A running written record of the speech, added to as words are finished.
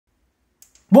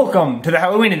Welcome to the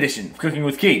Halloween edition of Cooking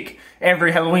with Keeg.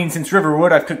 Every Halloween since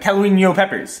Riverwood, I've cooked Jalloweeno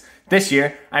peppers. This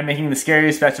year, I'm making the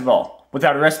scariest batch of all,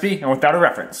 without a recipe and without a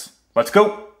reference. Let's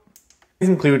go! These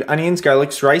include onions,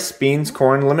 garlics, rice, beans,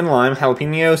 corn, lemon, lime,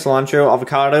 jalapeno, cilantro,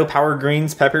 avocado, power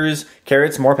greens, peppers,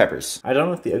 carrots, more peppers. I don't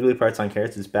know if the ugly parts on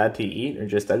carrots is bad to eat or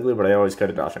just ugly, but I always cut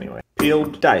it off anyway.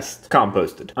 Peeled, diced,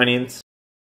 composted. Onions.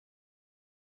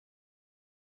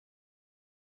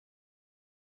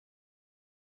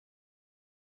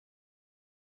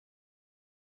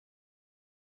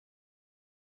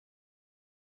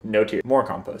 No tear. More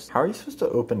compost. How are you supposed to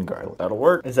open garlic? That'll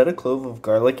work. Is that a clove of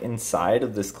garlic inside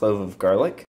of this clove of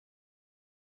garlic?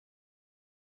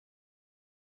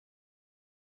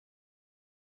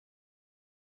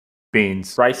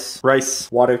 Beans.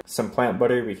 Rice. Water. Some plant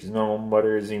butter because normal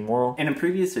butter is immoral. In a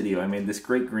previous video, I made this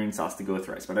great green sauce to go with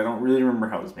rice, but I don't really remember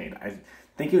how it was made. I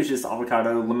think it was just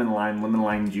avocado, lemon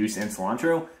lime juice, and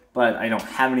cilantro, but I don't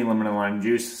have any lemon and lime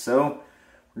juice, so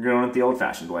we're going it the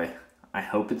old-fashioned way. I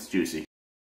hope it's juicy.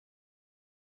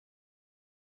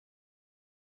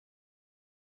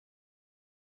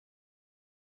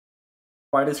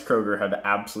 Why does Kroger have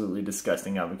absolutely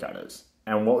disgusting avocados?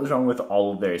 And what was wrong with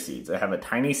all of their seeds? I have a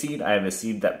tiny seed, I have a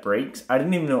seed that breaks. I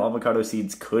didn't even know avocado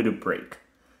seeds could break.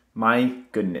 My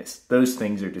goodness, those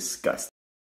things are disgusting.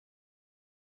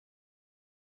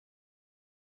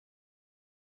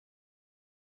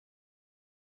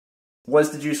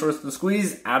 Was the juice worth the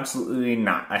squeeze? Absolutely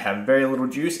not. I have very little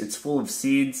juice, it's full of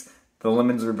seeds, the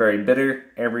lemons are very bitter,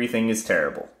 everything is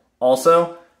terrible.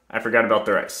 Also, I forgot about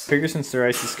the rice. I figure since the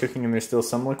rice is cooking and there's still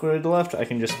some liquid left, I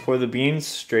can just pour the beans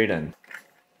straight in.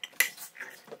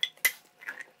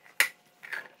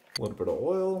 A little bit of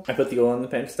oil. I put the oil in the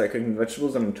pan to start cooking the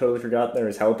vegetables and I totally forgot there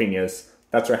was jalapenos.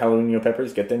 That's where Jalloweeno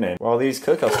peppers get their name. While these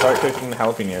cook, I'll start cooking the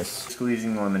jalapenos.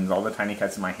 Squeezing the lemons, all the tiny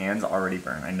cuts in my hands already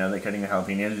burn. I know that cutting the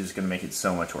jalapenos is going to make it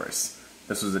so much worse.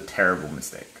 This was a terrible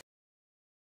mistake.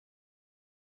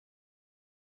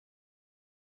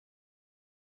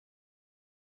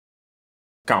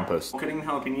 Compost. Cutting the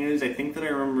jalapenos, I think that I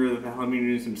remember the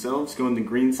jalapenos themselves go in the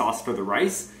green sauce for the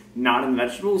rice, not in the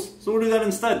vegetables, so we'll do that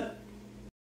instead.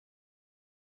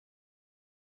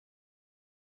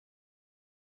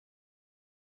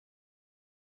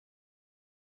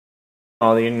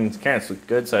 All the onions and carrots look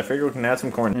good, so I figure we can add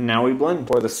some corn. And now we blend.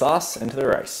 Pour the sauce into the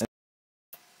rice.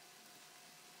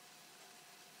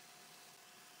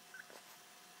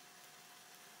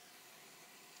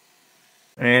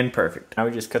 And perfect. Now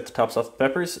we just cut the tops off the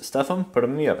peppers, stuff them, put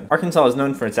them in the oven. Arkansas is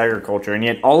known for its agriculture, and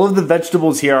yet all of the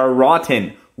vegetables here are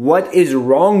rotten. What is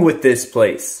wrong with this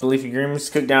place? The leafy greens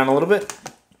cook down a little bit.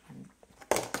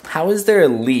 How is there a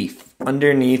leaf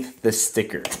underneath the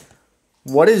sticker?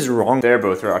 What is wrong? They're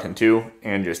both rotten too,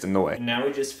 and just in the way. And now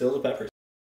we just fill the peppers.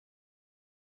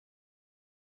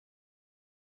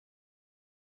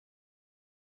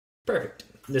 Perfect.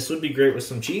 This would be great with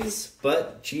some cheese,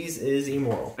 but cheese is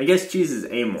immoral. I guess cheese is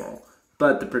amoral,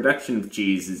 but the production of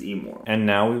cheese is immoral. And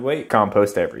now we wait.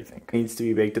 Compost everything. It needs to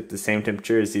be baked at the same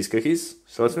temperature as these cookies,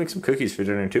 so let's make some cookies for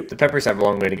dinner too. The peppers have a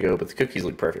long way to go, but the cookies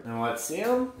look perfect. Now let's see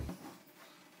them.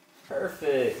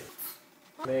 Perfect.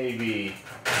 Maybe.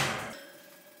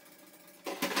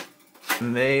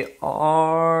 They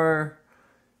are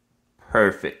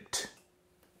perfect.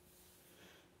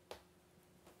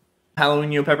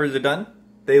 Jalloweeno peppers are done.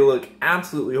 They look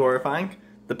absolutely horrifying.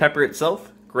 The pepper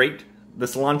itself, great. The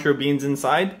cilantro beans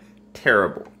inside,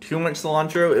 terrible. Too much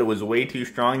cilantro, it was way too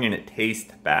strong and it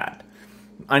tastes bad.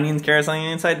 Onions, carrots on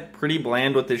the inside, pretty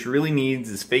bland. What this really needs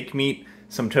is fake meat,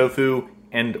 some tofu,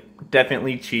 and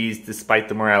definitely cheese despite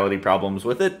the morality problems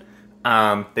with it.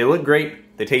 They look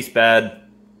great, they taste bad.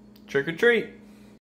 Trick or treat.